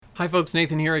Hi folks,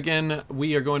 Nathan here again.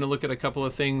 We are going to look at a couple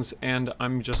of things, and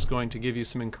I'm just going to give you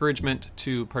some encouragement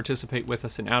to participate with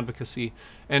us in advocacy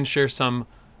and share some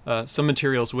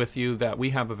materials with you that we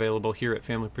have available here at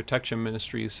Family Protection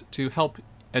Ministries to help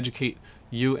educate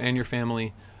you and your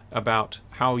family about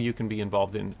how you can be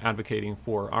involved in advocating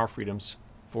for our freedoms,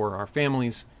 for our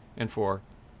families, and for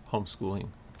homeschooling.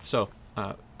 So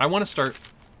I want to start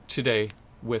today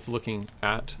with looking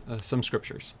at some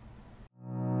scriptures.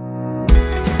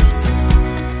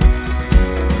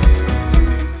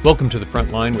 Welcome to the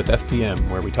Front Line with FPM,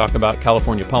 where we talk about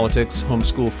California politics,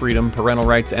 homeschool freedom, parental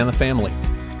rights, and the family.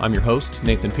 I'm your host,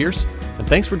 Nathan Pierce, and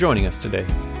thanks for joining us today.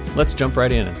 Let's jump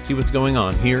right in and see what's going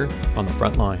on here on the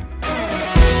Front Line.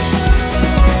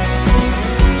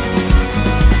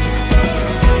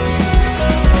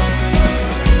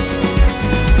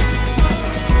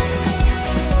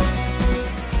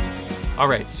 All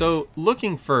right, so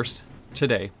looking first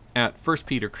today at 1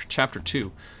 Peter chapter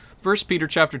 2. 1 Peter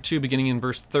chapter 2, beginning in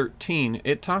verse 13,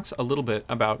 it talks a little bit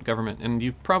about government, and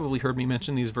you've probably heard me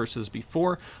mention these verses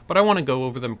before, but I want to go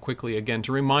over them quickly again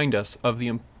to remind us of the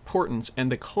importance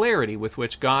and the clarity with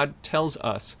which God tells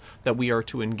us that we are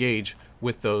to engage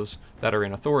with those that are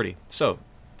in authority. So,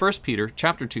 1 Peter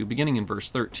chapter 2, beginning in verse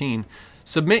 13,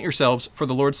 submit yourselves for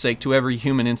the Lord's sake to every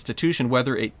human institution,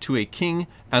 whether to a king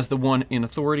as the one in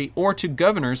authority, or to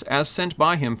governors as sent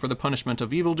by him for the punishment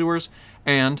of evildoers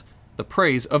and the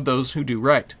praise of those who do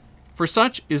right. For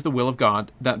such is the will of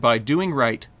God, that by doing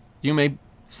right you may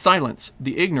silence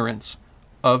the ignorance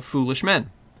of foolish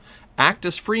men. Act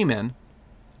as free men,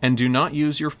 and do not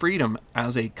use your freedom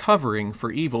as a covering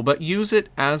for evil, but use it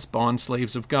as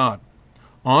bondslaves of God.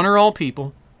 Honor all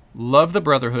people, love the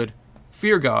brotherhood,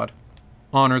 fear God,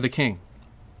 honor the king.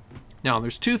 Now,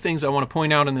 there's two things I want to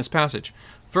point out in this passage.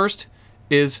 First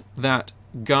is that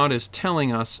God is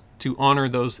telling us to honor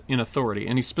those in authority,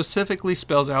 and he specifically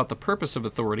spells out the purpose of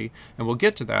authority, and we'll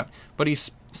get to that, but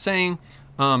he's saying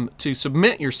to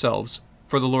submit yourselves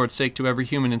for the Lord's sake to every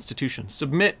human institution.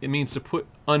 Submit, it means to put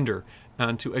under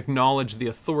and to acknowledge the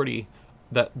authority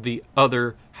that the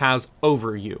other has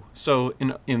over you. So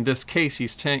in this case,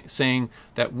 he's saying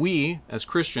that we, as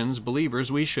Christians,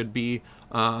 believers, we should be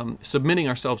submitting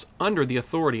ourselves under the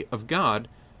authority of God,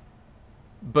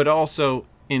 but also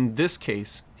in this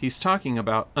case, he's talking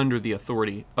about under the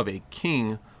authority of a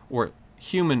king or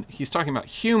human. He's talking about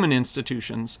human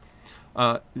institutions.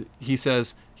 He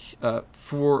says,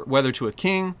 for whether to a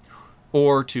king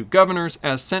or to governors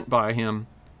as sent by him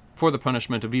for the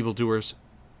punishment of evildoers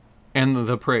and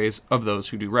the praise of those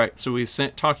who do right. So he's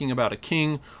talking about a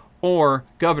king or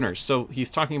governors. So he's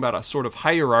talking about a sort of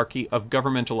hierarchy of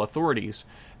governmental authorities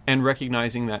and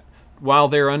recognizing that while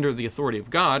they're under the authority of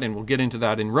God, and we'll get into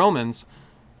that in Romans,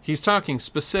 he's talking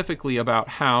specifically about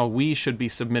how we should be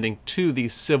submitting to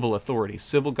these civil authorities,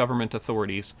 civil government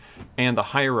authorities, and the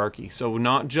hierarchy. So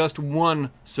not just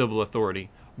one civil authority,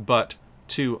 but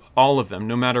to all of them.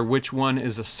 No matter which one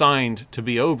is assigned to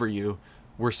be over you,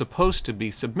 we're supposed to be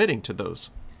submitting to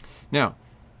those. Now,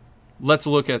 let's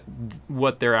look at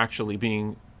what they're actually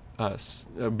being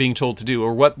told to do,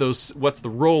 or what's the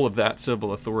role of that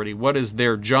civil authority. What is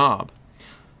their job?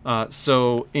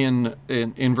 So in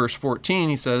verse 14,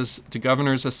 he says, to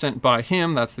governors as sent by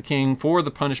him, that's the king, for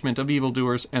the punishment of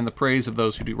evildoers and the praise of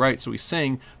those who do right. So he's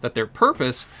saying that their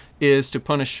purpose is to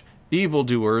punish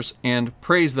evildoers and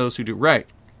praise those who do right.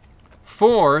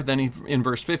 In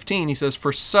verse 15, he says,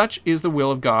 for such is the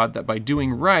will of God, that by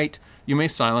doing right you may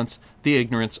silence the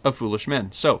ignorance of foolish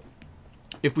men. So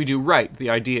if we do right, the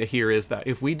idea here is that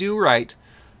if we do right,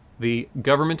 the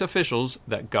government officials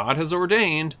that God has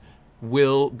ordained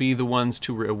will be the ones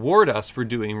to reward us for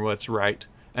doing what's right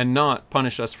and not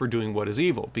punish us for doing what is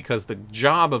evil, because the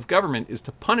job of government is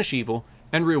to punish evil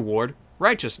and reward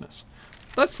righteousness.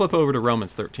 Let's flip over to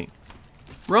Romans 13.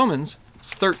 Romans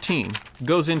 13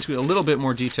 goes into a little bit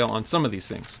more detail on some of these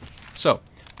things. So,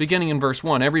 beginning in verse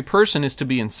 1, every person is to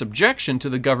be in subjection to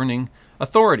the governing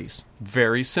authorities.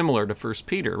 Very similar to 1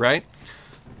 Peter, right?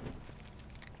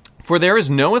 For there is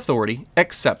no authority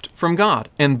except from God,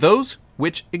 and those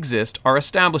which exist are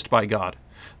established by God.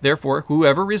 Therefore,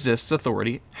 whoever resists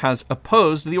authority has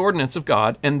opposed the ordinance of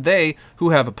God, and they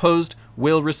who have opposed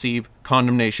will receive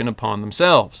condemnation upon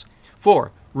themselves.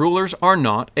 For rulers are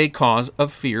not a cause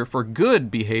of fear for good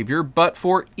behavior, but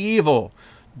for evil.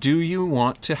 Do you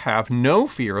want to have no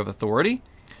fear of authority?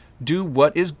 Do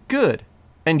what is good,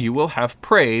 and you will have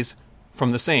praise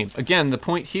from the same. Again, the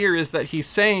point here is that he's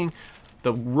saying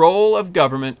the role of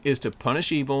government is to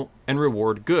punish evil and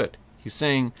reward good. He's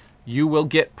saying you will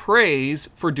get praise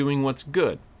for doing what's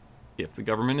good. If the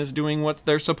government is doing what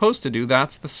they're supposed to do,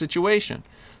 that's the situation.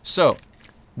 So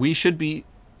We should be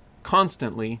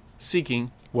constantly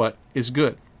seeking what is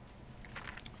good.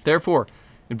 Therefore,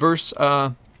 in verse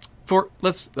 4,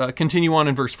 let's continue on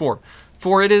in verse 4.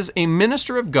 For it is a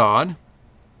minister of God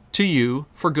to you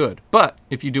for good. But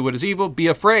if you do what is evil, be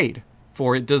afraid,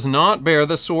 for it does not bear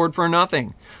the sword for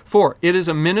nothing. For it is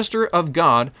a minister of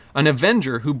God, an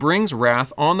avenger who brings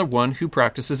wrath on the one who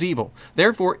practices evil.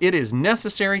 Therefore it is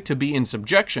necessary to be in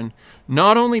subjection,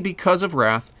 not only because of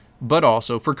wrath, but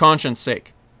also for conscience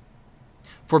sake.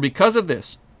 For because of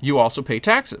this, you also pay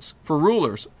taxes, for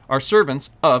rulers are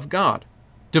servants of God,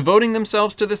 devoting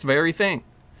themselves to this very thing.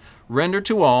 Render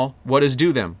to all what is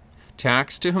due them.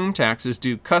 Tax to whom tax is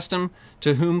due, custom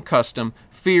to whom custom,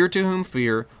 fear to whom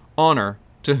fear, honor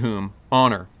to whom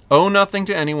honor. Owe nothing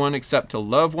to anyone except to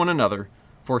love one another,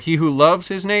 for he who loves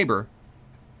his neighbor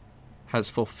has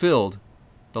fulfilled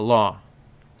the law.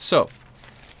 So,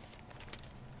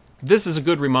 this is a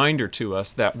good reminder to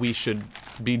us that we should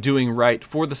be doing right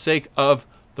for the sake of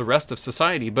the rest of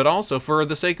society, but also for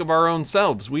the sake of our own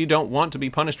selves. We don't want to be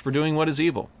punished for doing what is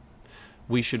evil.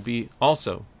 We should be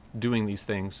also doing these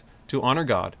things to honor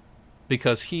God,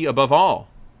 because he, above all,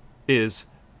 is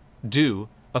due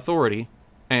authority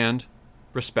and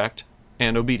respect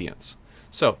and obedience.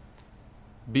 So,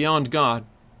 beyond God,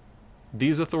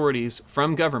 these authorities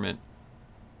from government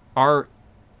are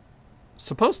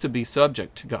supposed to be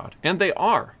subject to God, and they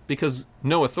are, because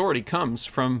no authority comes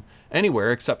from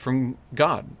anywhere except from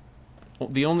God.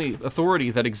 The only authority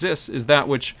that exists is that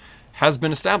which has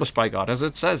been established by God, as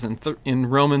it says in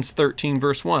Romans 13,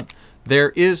 verse 1. There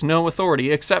is no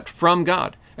authority except from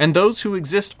God, and those who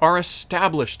exist are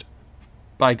established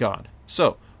by God.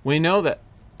 So, we know that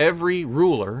every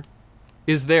ruler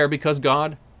is there because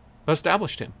God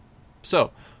established him.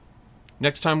 So,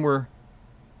 next time we're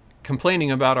complaining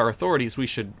about our authorities, we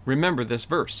should remember this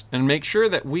verse and make sure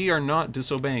that we are not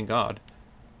disobeying God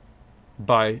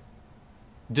by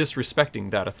disrespecting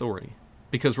that authority.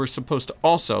 Because we're supposed to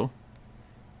also,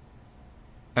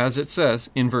 as it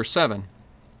says in verse 7,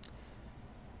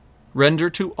 render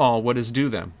to all what is due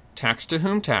them, tax to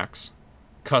whom tax,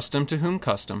 custom to whom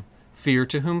custom, fear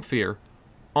to whom fear,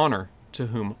 honor to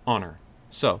whom honor.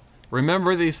 So,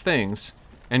 remember these things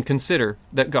and consider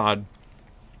that God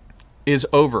is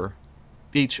over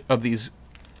each of these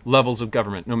levels of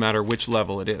government, no matter which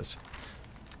level it is.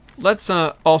 Let's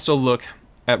also look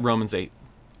at Romans 8.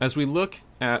 As we look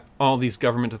at all these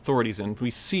government authorities and we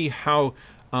see how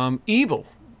evil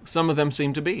some of them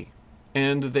seem to be,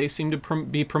 and they seem to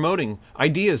be promoting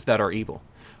ideas that are evil,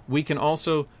 we can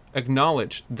also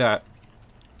acknowledge that,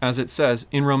 as it says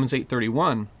in Romans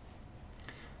 8:31,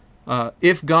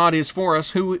 if God is for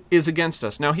us, who is against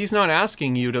us? Now, he's not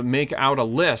asking you to make out a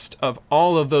list of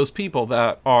all of those people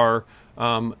that are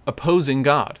opposing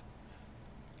God,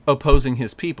 opposing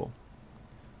his people.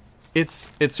 It's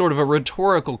sort of a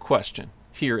rhetorical question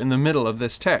here in the middle of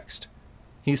this text.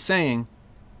 He's saying,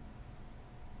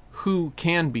 who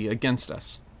can be against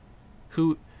us?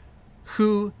 Who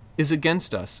is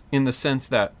against us in the sense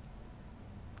that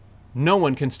no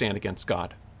one can stand against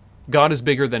God. God is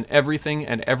bigger than everything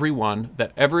and everyone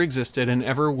that ever existed and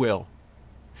ever will.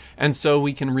 And so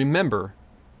we can remember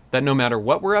that no matter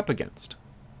what we're up against,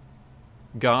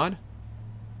 God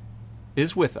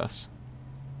is with us,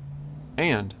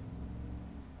 and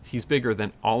he's bigger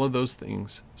than all of those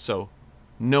things, so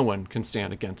no one can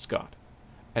stand against God,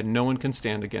 and no one can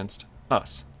stand against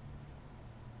us.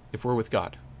 If we're with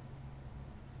God,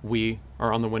 we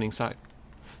are on the winning side.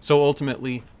 So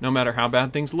ultimately, no matter how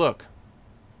bad things look,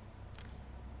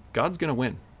 God's going to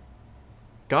win.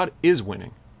 God is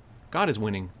winning. God is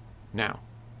winning now.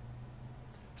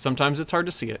 Sometimes it's hard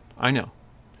to see it, I know.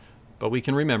 But we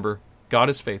can remember God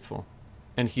is faithful,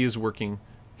 and he is working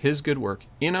his good work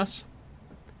in us,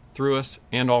 through us,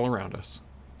 and all around us.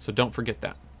 So don't forget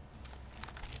that.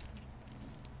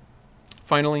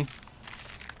 Finally,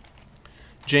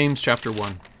 James chapter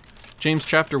 1. James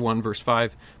chapter 1, verse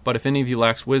 5, but if any of you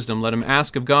lacks wisdom, let him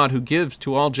ask of God, who gives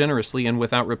to all generously and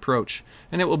without reproach,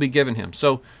 and it will be given him.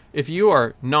 So if you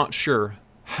are not sure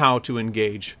how to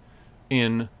engage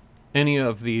in any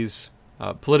of these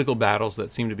political battles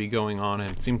that seem to be going on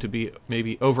and seem to be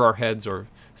maybe over our heads or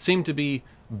seem to be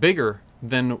bigger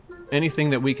than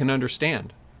anything that we can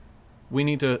understand, we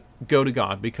need to go to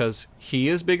God, because he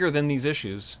is bigger than these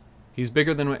issues. He's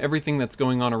bigger than everything that's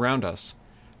going on around us.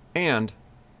 And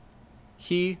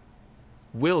he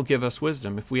will give us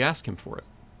wisdom if we ask him for it.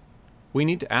 We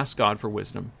need to ask God for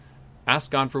wisdom. Ask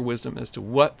God for wisdom as to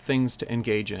what things to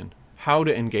engage in, how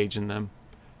to engage in them,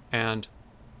 and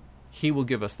he will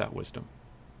give us that wisdom.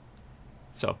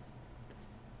 So,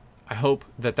 I hope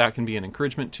that that can be an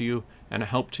encouragement to you and a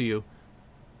help to you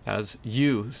as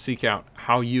you seek out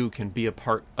how you can be a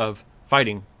part of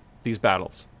fighting these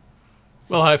battles.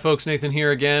 Well, hi folks, Nathan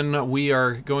here again. We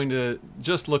are going to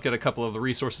just look at a couple of the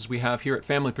resources we have here at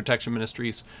Family Protection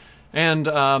Ministries. And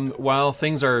while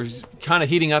things are kind of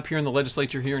heating up here in the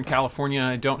legislature here in California,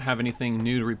 I don't have anything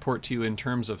new to report to you in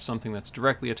terms of something that's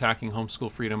directly attacking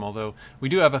homeschool freedom, although we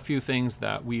do have a few things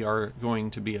that we are going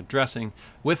to be addressing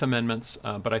with amendments,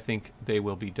 but I think they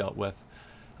will be dealt with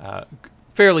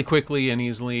fairly quickly and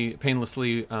easily,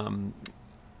 painlessly,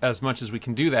 as much as we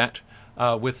can do that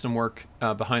with some work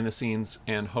behind the scenes,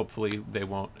 and hopefully they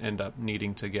won't end up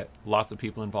needing to get lots of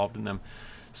people involved in them.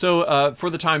 So for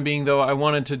the time being, though, I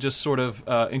wanted to just sort of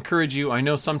encourage you. I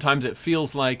know sometimes it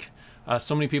feels like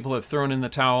so many people have thrown in the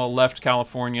towel, left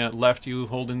California, left you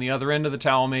holding the other end of the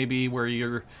towel maybe, where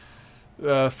you're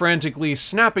frantically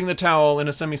snapping the towel in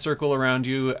a semicircle around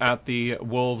you at the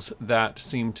wolves that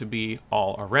seem to be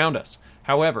all around us.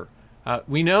 However,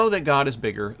 we know that God is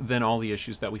bigger than all the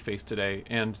issues that we face today,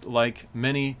 and like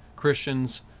many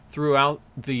Christians throughout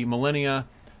the millennia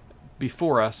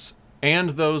before us,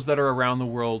 and those that are around the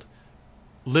world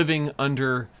living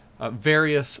under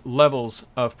various levels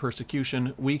of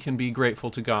persecution, we can be grateful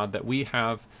to God that we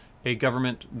have a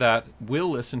government that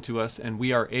will listen to us and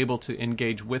we are able to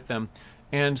engage with them.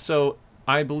 And so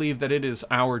I believe that it is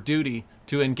our duty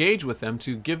to engage with them,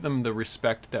 to give them the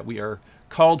respect that we are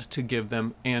called to give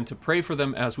them, and to pray for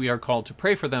them as we are called to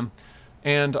pray for them.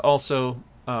 And also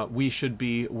we should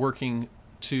be working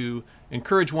to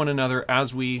encourage one another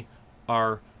as we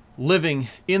are living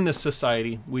in this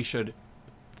society. We should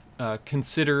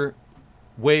consider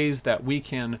ways that we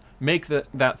can make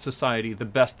that society the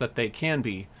best that they can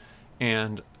be,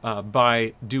 and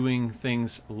by doing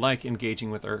things like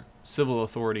engaging with our civil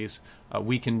authorities,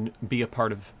 we can be a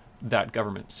part of that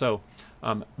government. So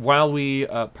while we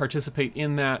participate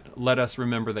in that, let us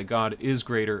remember that God is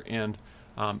greater, and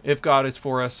if God is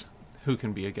for us, who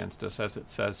can be against us, as it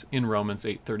says in Romans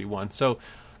 8:31. So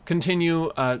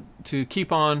continue to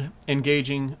keep on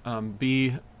engaging,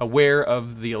 be aware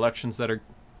of the elections that are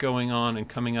going on and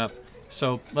coming up.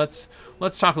 So let's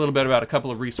talk a little bit about a couple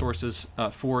of resources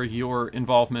for your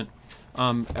involvement.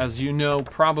 As you know,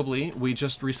 probably, we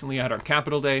just recently had our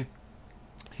Capitol Day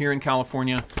here in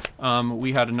California.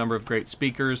 We had a number of great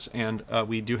speakers, and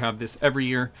we do have this every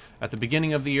year at the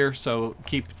beginning of the year, so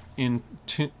keep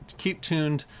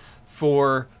tuned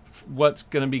for what's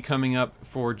going to be coming up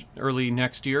for early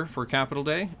next year for Capitol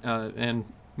Day, and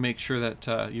make sure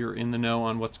that you're in the know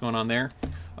on what's going on there.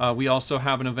 We also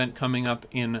have an event coming up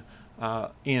in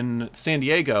San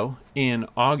Diego in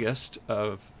August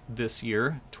of this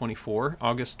year,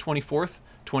 August 24th,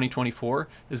 2024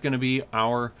 is going to be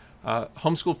our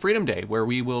Homeschool Freedom Day, where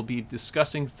we will be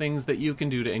discussing things that you can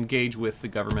do to engage with the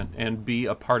government and be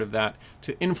a part of that,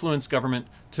 to influence government,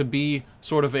 to be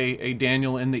sort of a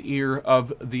Daniel in the ear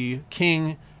of the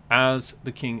king as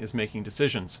the king is making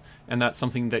decisions. And that's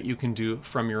something that you can do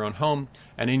from your own home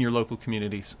and in your local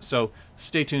communities. So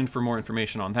stay tuned for more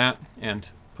information on that, and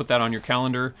put that on your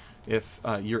calendar. If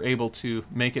you're able to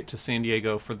make it to San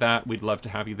Diego for that, we'd love to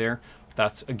have you there.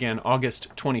 That's, again,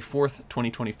 August 24th,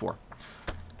 2024.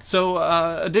 So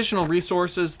additional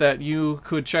resources that you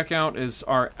could check out is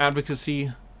our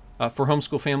Advocacy for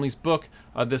Homeschool Families book.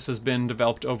 This has been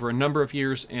developed over a number of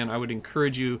years, and I would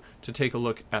encourage you to take a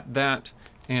look at that.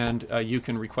 And you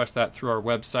can request that through our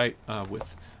website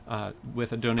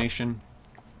with a donation.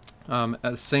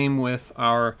 Same with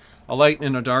our A Light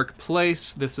in a Dark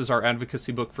Place. This is our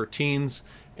advocacy book for teens,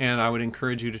 and I would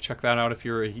encourage you to check that out if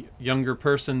you're a younger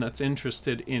person that's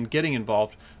interested in getting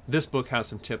involved. This book has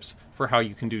some tips for how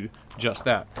you can do just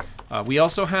that. We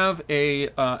also have a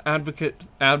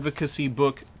advocacy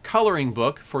book, coloring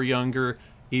book for younger,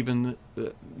 even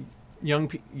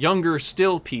younger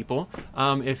still people.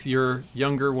 If your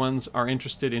younger ones are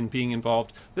interested in being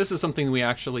involved, this is something we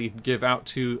actually give out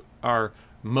to our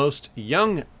most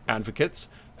young advocates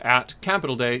at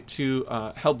Capitol Day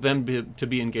to help them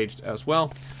be engaged as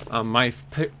well. My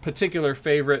particular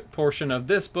favorite portion of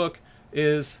this book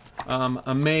is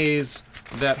a maze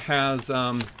that has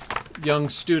young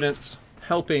students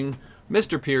helping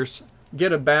Mr. Pierce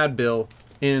get a bad bill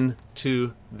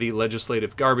into the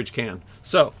legislative garbage can.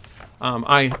 So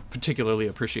I particularly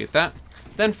appreciate that.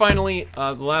 Then finally,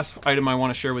 the last item I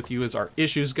want to share with you is our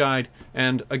issues guide.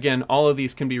 And again, all of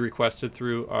these can be requested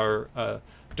through our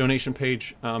donation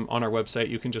page on our website.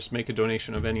 You can just make a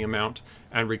donation of any amount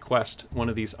and request one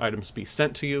of these items be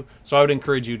sent to you. So I would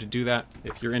encourage you to do that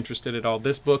if you're interested at all.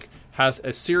 This book has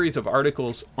a series of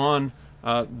articles on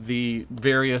the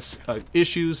various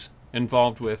issues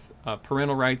involved with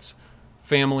parental rights,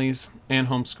 families and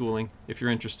homeschooling, if you're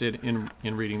interested in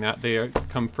reading that. They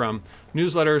come from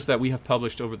newsletters that we have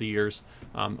published over the years,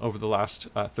 over the last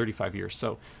 35 years.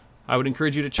 So I would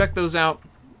encourage you to check those out.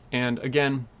 And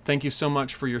again, thank you so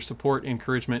much for your support,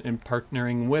 encouragement, and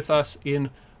partnering with us in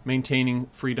maintaining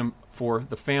freedom for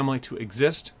the family to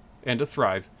exist and to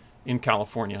thrive in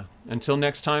California. Until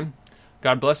next time,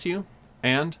 God bless you,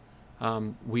 and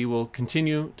we will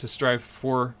continue to strive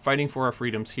for fighting for our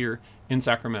freedoms here in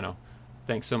Sacramento.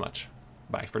 Thanks so much.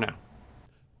 Bye for now.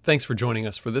 Thanks for joining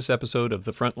us for this episode of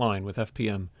The Front Line with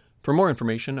FPM. For more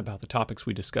information about the topics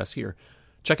we discuss here,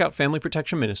 check out Family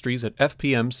Protection Ministries at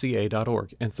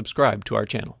fpmca.org and subscribe to our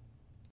channel.